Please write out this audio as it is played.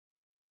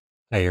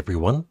Hi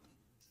everyone,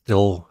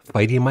 still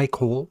fighting my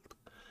cold,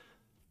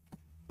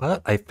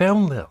 but I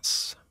found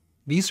this.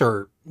 These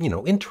are,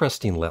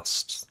 interesting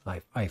lists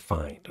I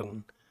find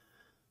and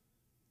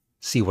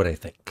see what I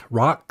think.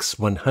 Rock's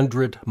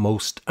 100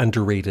 most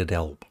underrated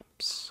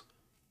albums.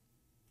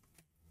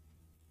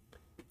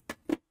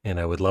 And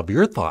I would love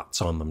your thoughts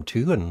on them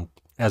too. And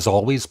as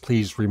always,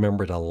 please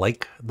remember to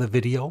like the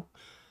video,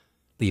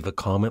 leave a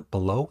comment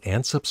below,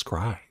 and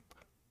subscribe.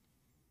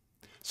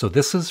 So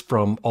this is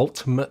from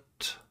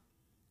Ultimate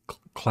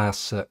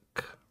Classic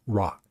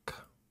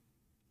Rock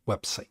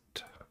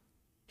website.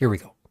 Here we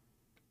go.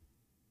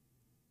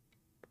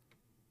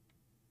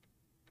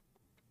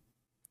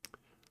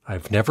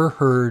 I've never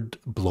heard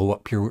Blow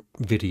Up Your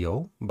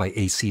Video by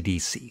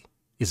AC/DC.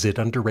 Is it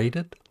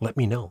underrated? Let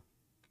me know.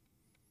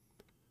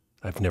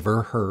 I've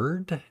never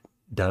heard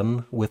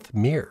Done with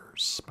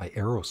Mirrors by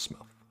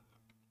Aerosmith.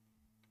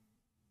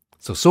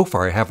 So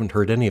far I haven't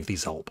heard any of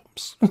these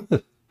albums.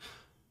 The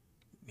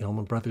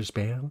Allman Brothers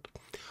Band.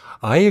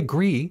 I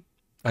agree.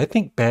 I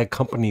think Bad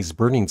Company's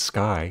Burning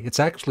Sky, it's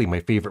actually my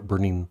favorite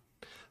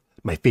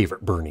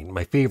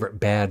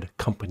Bad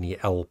Company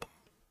album.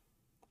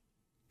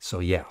 So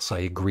yes, I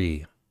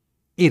agree.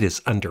 It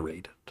is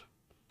underrated.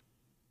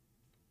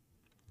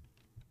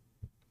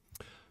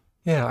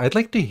 Yeah, I'd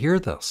like to hear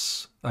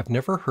this. I've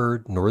never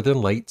heard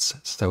Northern Lights,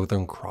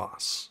 Southern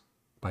Cross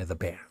by the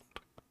band.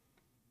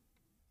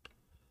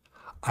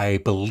 I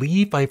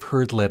believe I've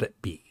heard Let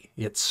It Be.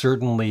 It's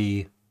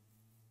certainly,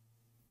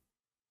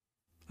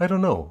 I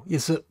don't know,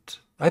 is it?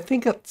 I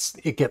think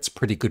it gets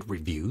pretty good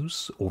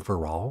reviews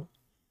overall.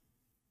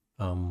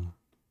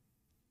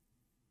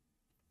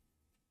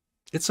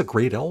 It's a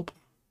great album.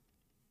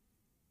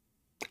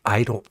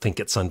 I don't think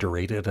it's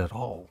underrated at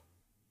all,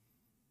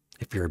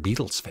 if you're a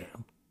Beatles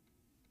fan.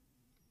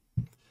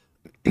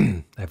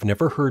 I've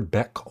never heard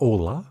Beck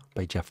Ola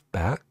by Jeff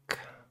Beck.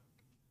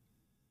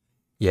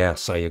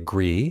 Yes, I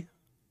agree.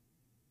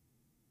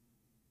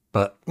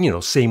 But,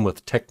 same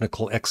with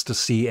Technical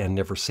Ecstasy and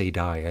Never Say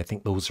Die. I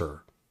think those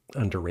are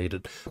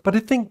underrated. But I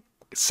think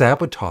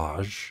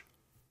Sabotage,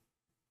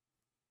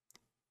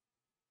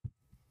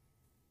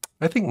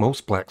 I think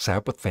most Black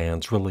Sabbath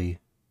fans really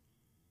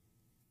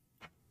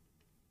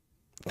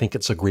think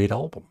it's a great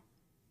album.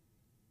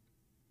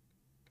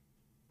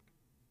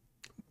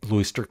 Blue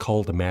Oyster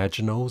Cult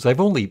Imaginos.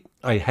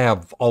 I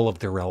have all of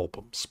their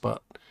albums,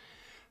 but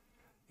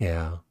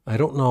yeah, I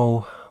don't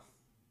know.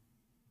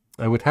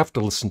 I would have to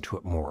listen to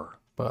it more,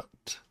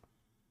 but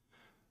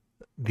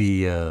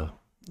the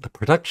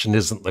production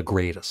isn't the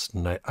greatest,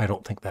 and I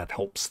don't think that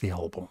helps the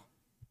album.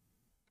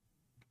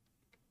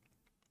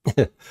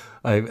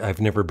 I've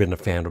never been a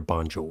fan of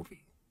Bon Jovi.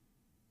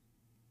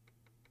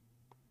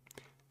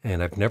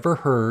 And I've never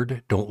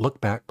heard Don't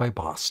Look Back by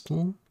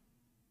Boston.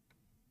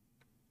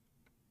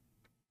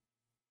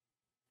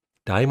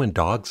 Diamond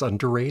Dog's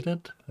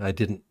underrated. I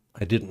didn't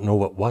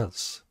know it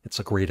was. It's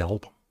a great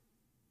album.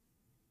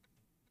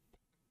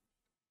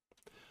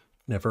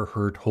 Never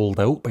heard Hold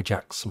Out by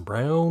Jackson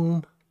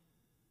Browne.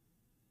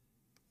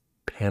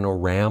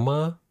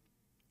 Panorama,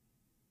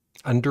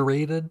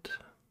 underrated.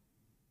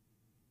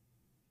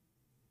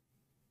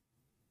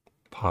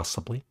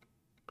 Possibly.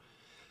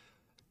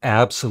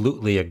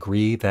 Absolutely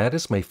agree. That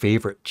is my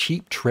favorite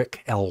Cheap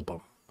Trick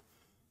album.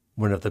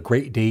 One of the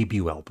great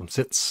debut albums.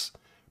 It's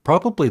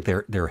probably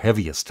their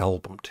heaviest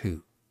album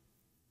too.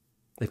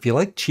 If you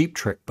like Cheap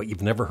Trick but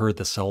you've never heard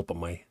this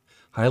album, I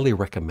highly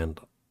recommend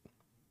it.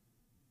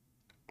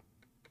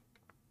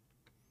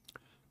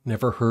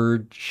 Never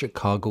heard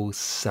Chicago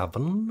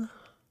 7.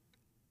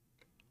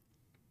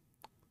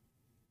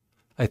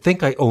 I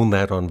think I own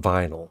that on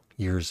vinyl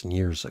years and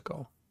years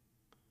ago.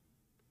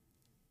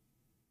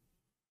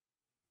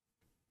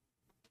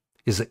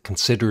 Is it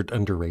considered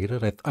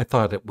underrated? I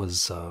thought it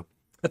was. I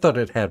thought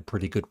it had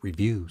pretty good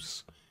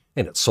reviews,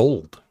 and it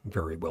sold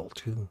very well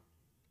too.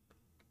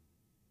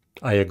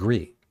 I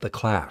agree. The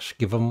Clash,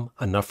 Give 'Em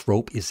Enough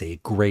Rope, is a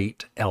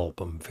great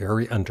album,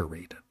 very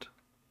underrated.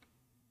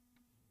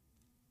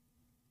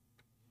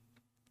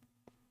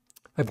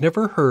 I've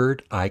never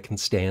heard I Can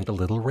Stand a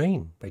Little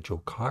Rain by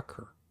Joe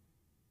Cocker.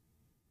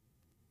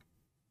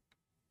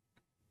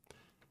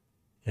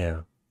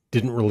 Yeah,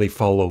 didn't really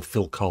follow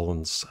Phil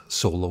Collins'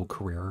 solo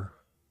career.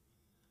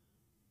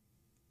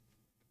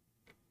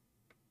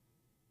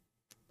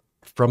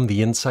 From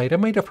the Inside, I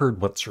might have heard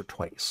once or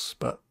twice,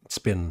 but it's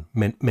been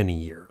many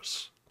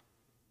years.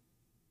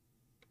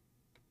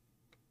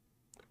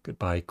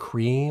 Goodbye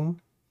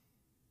Cream.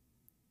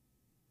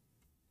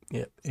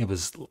 It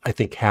was, I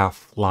think,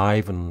 half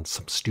live and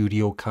some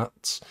studio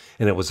cuts.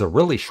 And it was a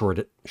really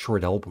short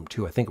album,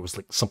 too. I think it was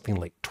something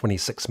like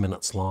 26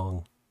 minutes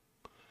long.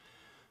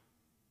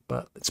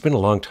 But it's been a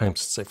long time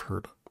since I've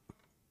heard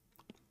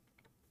it.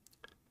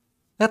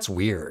 That's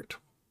weird.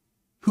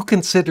 Who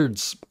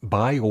considers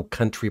Bio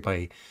Country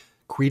by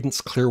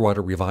Creedence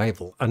Clearwater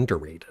Revival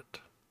underrated?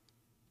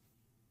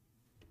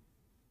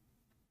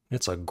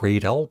 It's a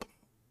great album.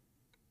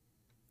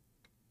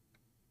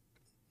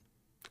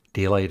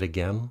 Daylight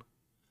Again.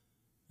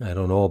 I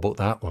don't know about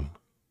that one.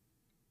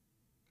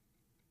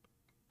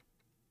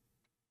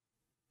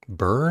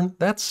 Burn?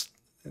 This,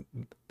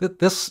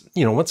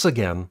 once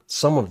again,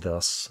 some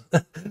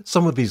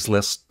of these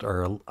lists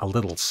are a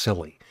little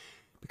silly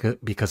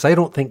because I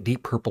don't think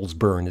Deep Purple's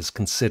Burn is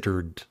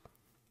considered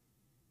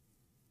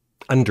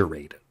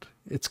underrated.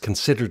 It's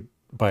considered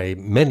by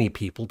many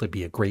people to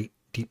be a great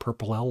Deep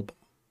Purple album.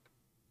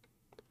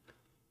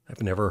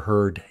 I've never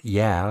heard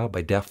Yeah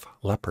by Def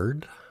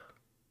Leppard,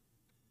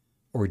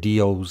 or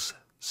Dio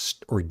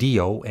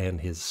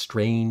and his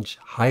Strange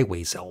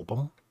Highways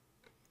album.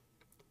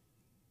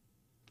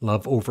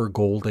 Love Over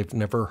Gold I've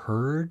never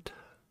heard.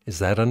 Is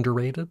that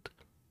underrated?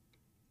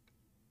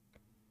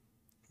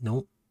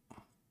 Nope.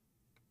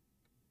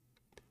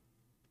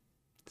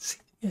 See,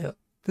 yeah,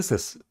 this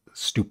is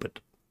stupid.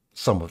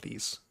 Some of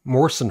these.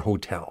 Morrison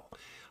Hotel.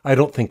 I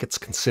don't think it's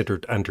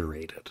considered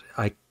underrated.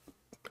 I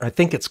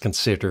think it's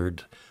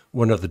considered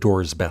one of the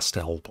Doors' best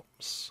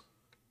albums.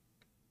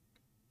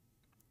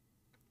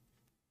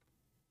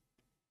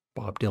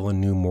 Bob Dylan,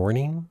 New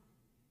Morning.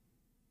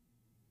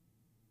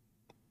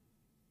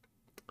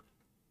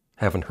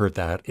 Haven't heard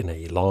that in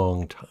a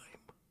long time.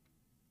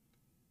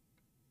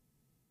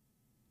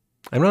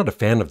 I'm not a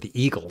fan of the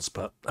Eagles,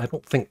 but I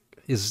don't think...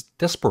 Is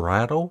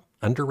Desperado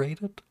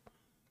underrated?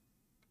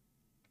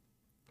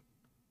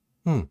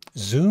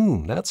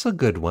 Zoom, that's a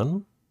good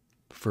one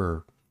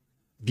for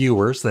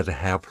viewers that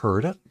have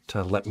heard it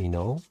to let me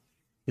know.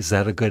 Is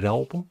that a good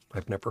album?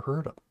 I've never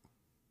heard it.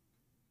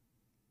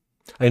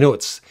 I know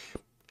it's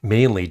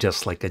mainly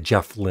just like a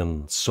Jeff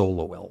Lynne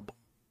solo album.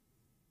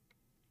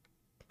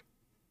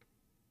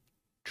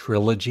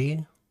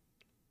 Trilogy,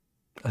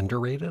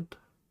 underrated?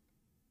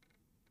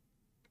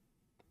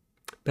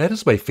 That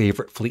is my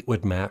favorite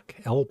Fleetwood Mac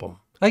album.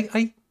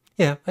 I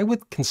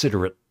would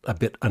consider it a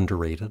bit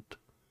underrated.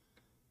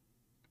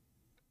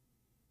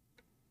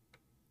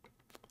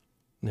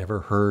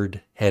 Never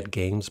heard Head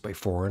Games by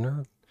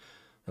Foreigner.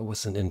 I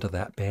wasn't into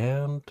that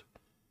band.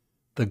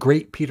 The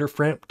Great Peter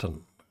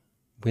Frampton,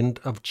 Wind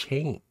of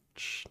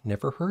Change.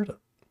 Never heard it.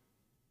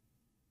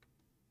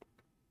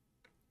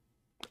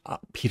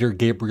 Peter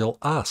Gabriel,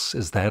 Us.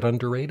 Is that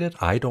underrated?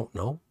 I don't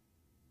know.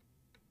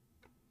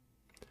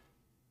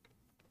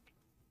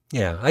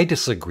 Yeah, I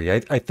disagree.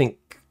 I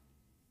think,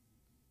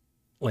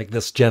 like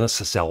this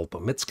Genesis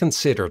album, it's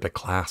considered a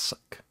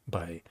classic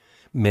by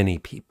many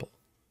people.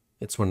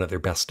 It's one of their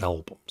best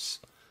albums.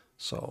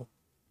 So,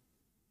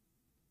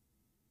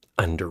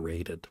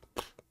 underrated.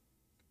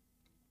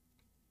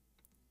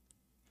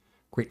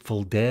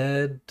 Grateful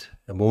Dead.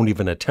 I won't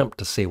even attempt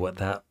to say what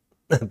that,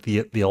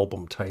 the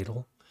album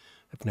title.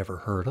 I've never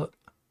heard it.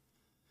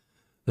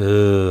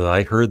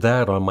 I heard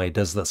that on my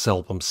Does This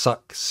Album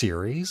Suck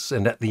series,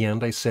 and at the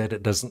end I said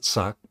it doesn't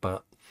suck,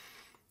 but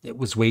it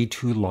was way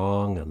too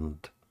long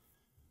and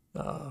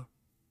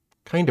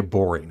kind of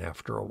boring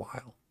after a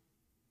while.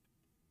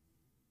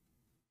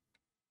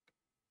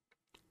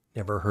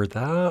 Never heard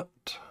that.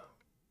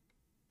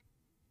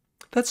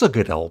 That's a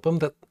good album.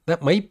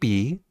 That might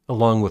be,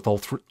 along with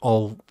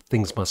All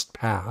Things Must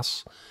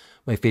Pass,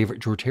 my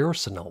favorite George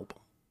Harrison album.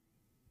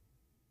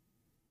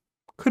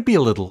 Could be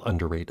a little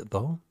underrated,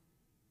 though.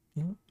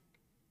 Yeah.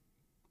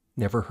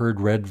 Never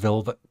heard Red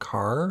Velvet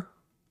Car.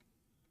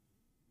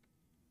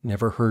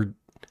 Never heard...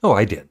 Oh,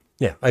 I did.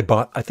 Yeah, I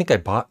think I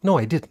bought... No,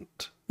 I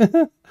didn't.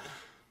 No,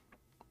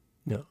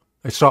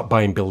 I stopped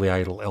buying Billy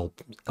Idol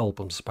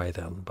albums by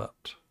then,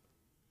 but...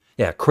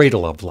 Yeah,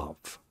 Cradle of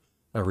Love.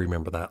 I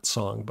remember that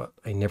song, but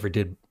I never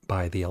did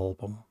buy the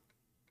album.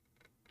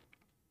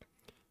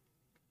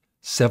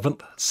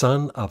 Seventh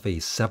Son of a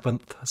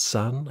Seventh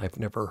Son. I've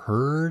never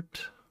heard.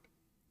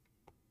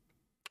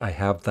 I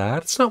have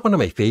that. It's not one of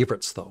my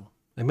favorites, though.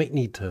 I might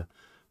need to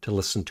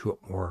listen to it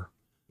more.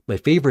 My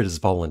favorite is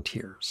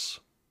Volunteers.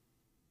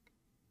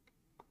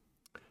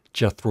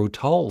 Jethro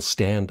Tull,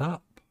 Stand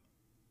Up.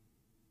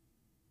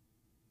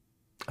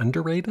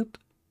 Underrated?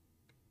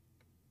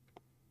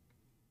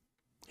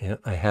 Yeah,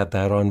 I had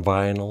that on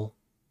vinyl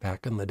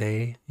back in the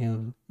day.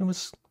 It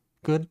was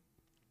good.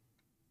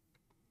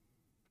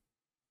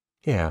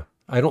 Yeah,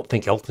 I don't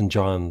think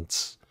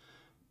this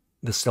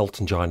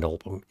Elton John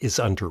album is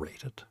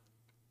underrated.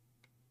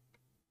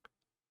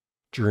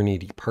 Journey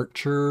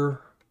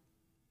Departure,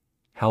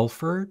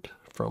 Halford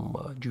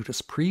from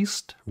Judas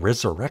Priest,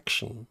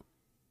 Resurrection.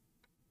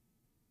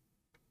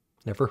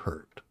 Never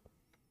heard.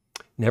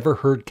 Never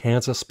heard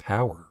Kansas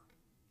Power.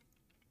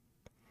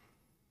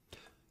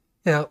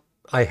 Yeah,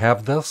 I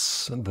have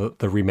this, the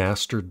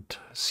remastered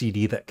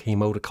CD that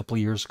came out a couple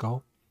of years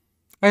ago.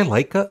 I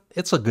like it.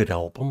 It's a good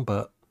album,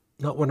 but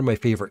not one of my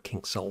favorite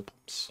Kinks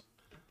albums.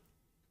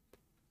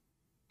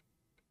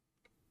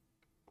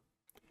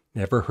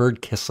 Never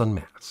heard Kiss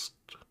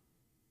Unmasked.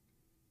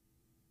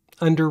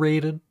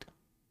 Underrated?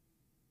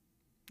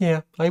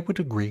 Yeah, I would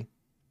agree.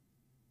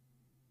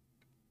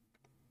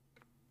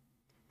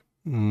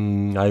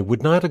 I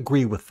would not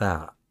agree with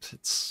that.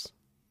 It's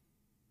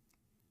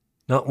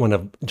not one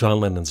of John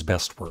Lennon's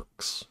best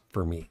works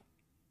for me.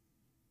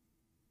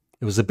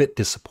 It was a bit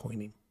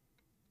disappointing.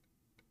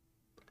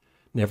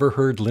 Never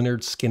heard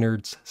Lynyrd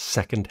Skynyrd's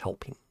Second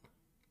Helping.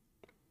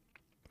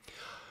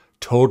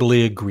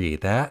 Totally agree.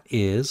 That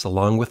is,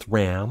 along with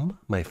Ram,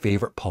 my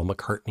favorite Paul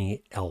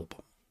McCartney album.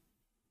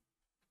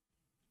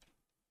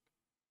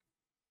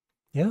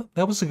 Yeah,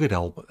 that was a good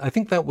album. I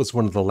think that was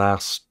one of the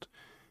last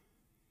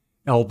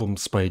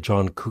albums by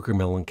John Cougar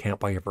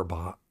Mellencamp I ever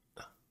bought.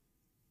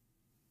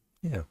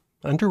 Yeah,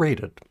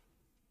 underrated.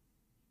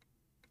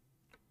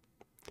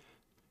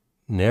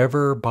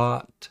 Never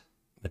bought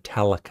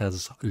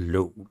Metallica's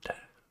Load.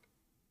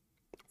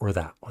 Or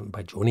that one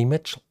by Joni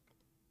Mitchell.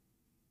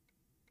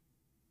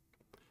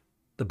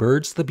 The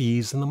Birds, the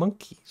Bees, and the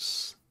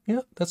Monkeys.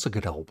 Yeah, that's a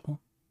good album.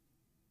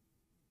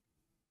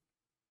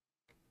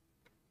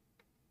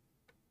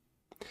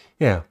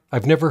 Yeah,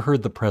 I've never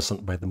heard The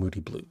Present by the Moody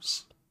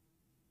Blues.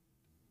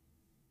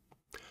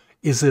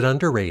 Is it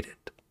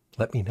underrated?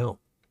 Let me know.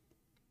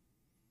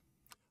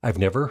 I've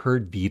never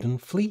heard Bead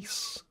and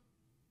Fleece.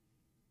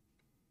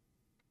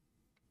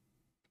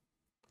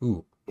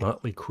 Ooh,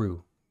 Motley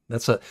Crue.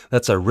 That's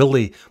a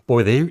really,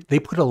 boy, they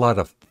put a lot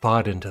of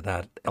thought into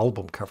that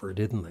album cover,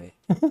 didn't they?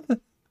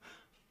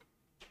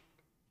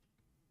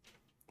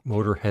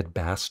 Motorhead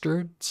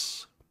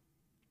Bastards.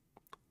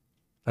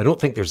 I don't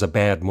think there's a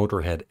bad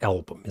Motorhead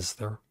album, is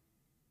there?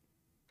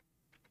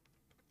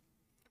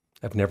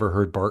 I've never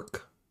heard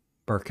Bark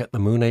at the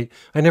Moon.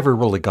 I never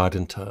really got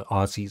into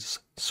Ozzy's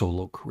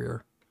solo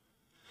career.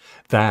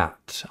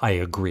 That, I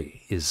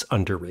agree, is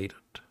underrated.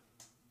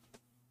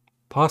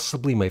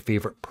 Possibly my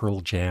favorite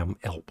Pearl Jam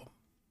album.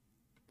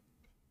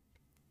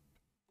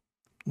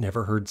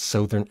 Never heard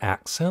Southern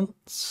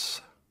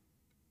Accents.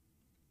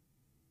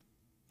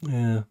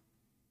 Yeah.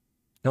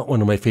 Not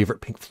one of my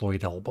favorite Pink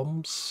Floyd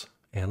albums.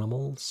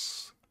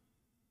 Animals.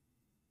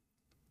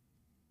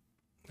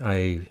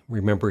 I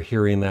remember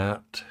hearing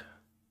that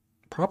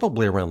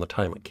probably around the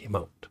time it came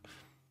out.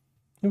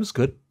 It was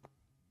good.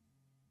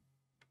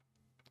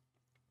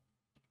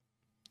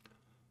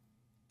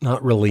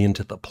 Not really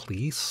into the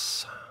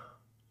Police.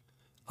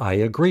 I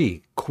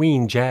agree.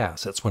 Queen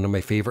Jazz. That's one of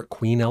my favorite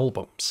Queen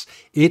albums.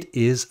 It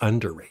is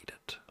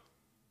underrated.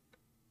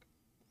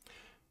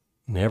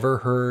 Never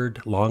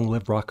heard Long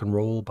Live Rock and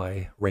Roll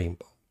by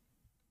Rainbow.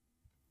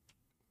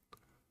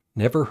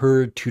 Never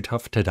heard Too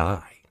Tough to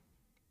Die.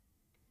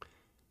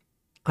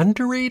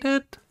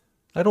 Underrated?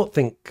 I don't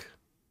think.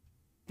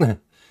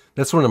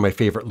 That's one of my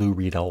favorite Lou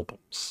Reed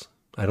albums.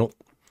 I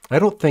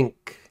don't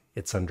think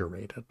it's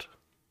underrated.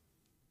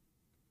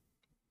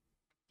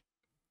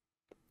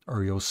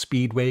 REO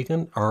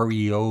Speedwagon,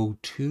 REO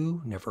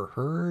 2, never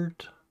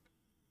heard.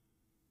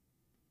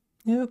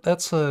 Yeah,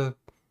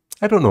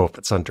 I don't know if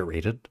it's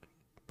underrated,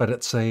 but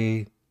it's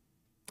a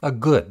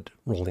good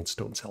Rolling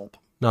Stones album,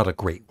 not a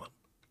great one.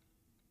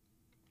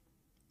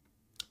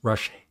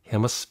 Rush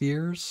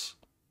Hemispheres,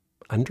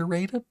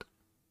 underrated?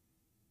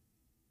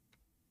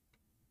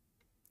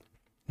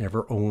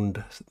 Never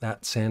owned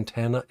that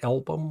Santana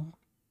album.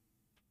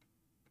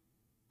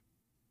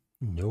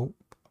 Nope.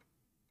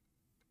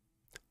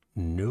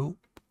 Nope.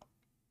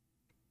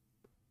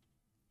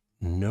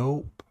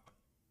 Nope.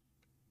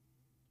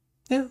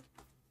 Yeah,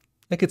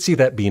 I could see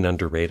that being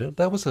underrated.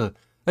 That was a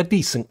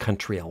decent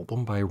country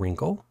album by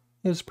Ringo.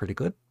 It was pretty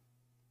good.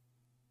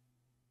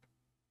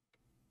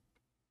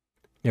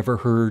 Never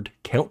heard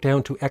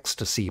Countdown to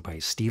Ecstasy by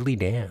Steely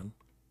Dan.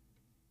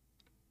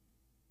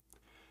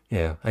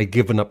 Yeah, I'd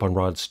given up on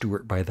Rod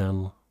Stewart by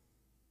then.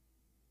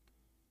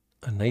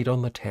 A Night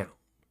on the Town.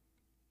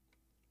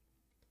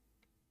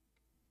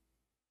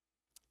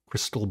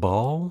 Crystal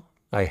Ball.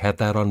 I had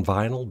that on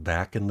vinyl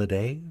back in the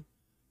day.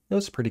 It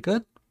was pretty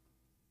good.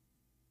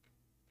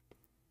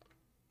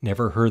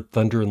 Never heard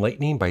Thunder and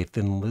Lightning by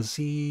Thin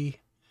Lizzy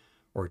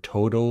or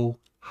Toto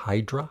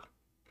Hydra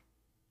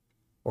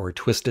or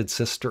Twisted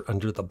Sister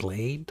Under the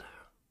Blade.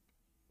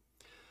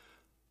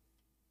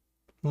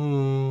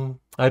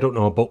 I don't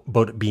know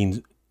about it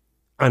being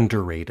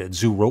underrated.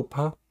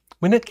 Zooropa,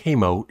 when it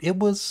came out, it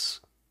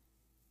was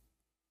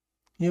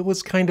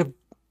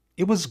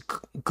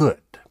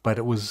good, but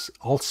it was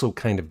also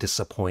kind of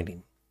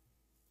disappointing.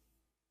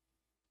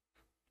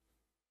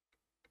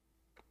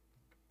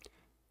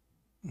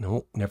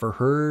 Nope, never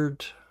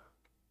heard.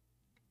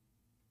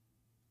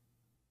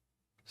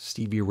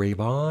 Stevie Ray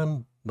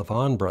Vaughan, the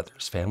Vaughan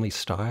Brothers, Family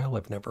Style,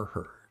 I've never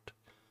heard.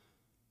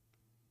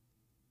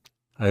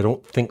 I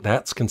don't think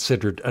that's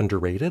considered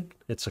underrated.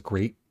 It's a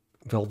great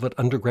Velvet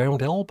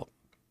Underground album.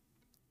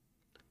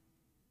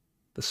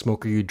 The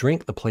Smoker You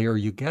Drink, The Player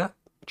You Get,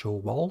 Joe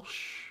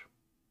Walsh.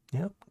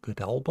 Yep, good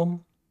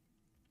album.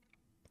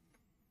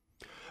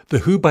 The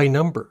Who by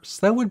Numbers.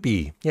 That would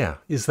be, yeah,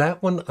 is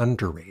that one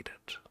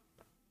underrated?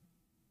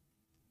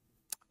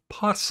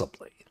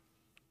 Possibly.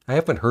 I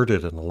haven't heard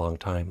it in a long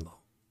time, though.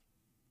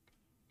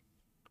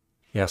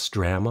 Yes,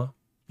 Drama.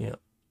 Yeah,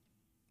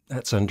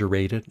 that's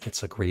underrated.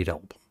 It's a great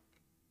album.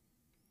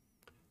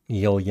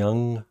 Neil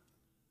Young,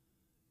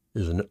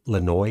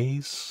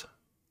 Lanois.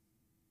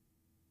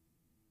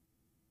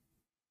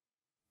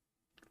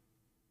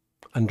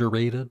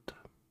 Underrated.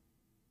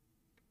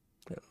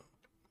 Yeah.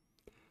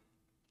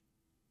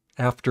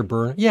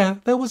 Afterburn. Yeah,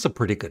 that was a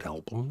pretty good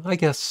album. I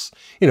guess,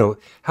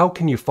 how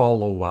can you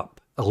follow up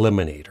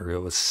Eliminator. It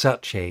was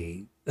such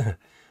a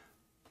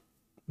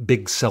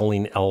big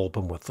selling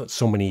album with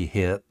so many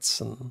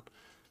hits,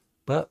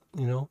 but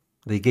you know,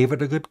 they gave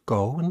it a good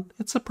go, and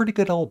it's a pretty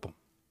good album.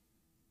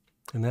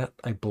 And that,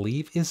 I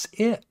believe, is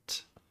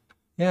it.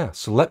 Yeah,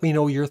 so let me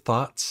know your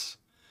thoughts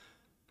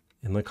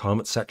in the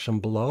comment section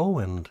below,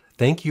 and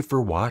thank you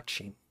for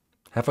watching.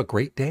 Have a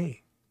great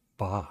day.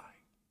 Bye.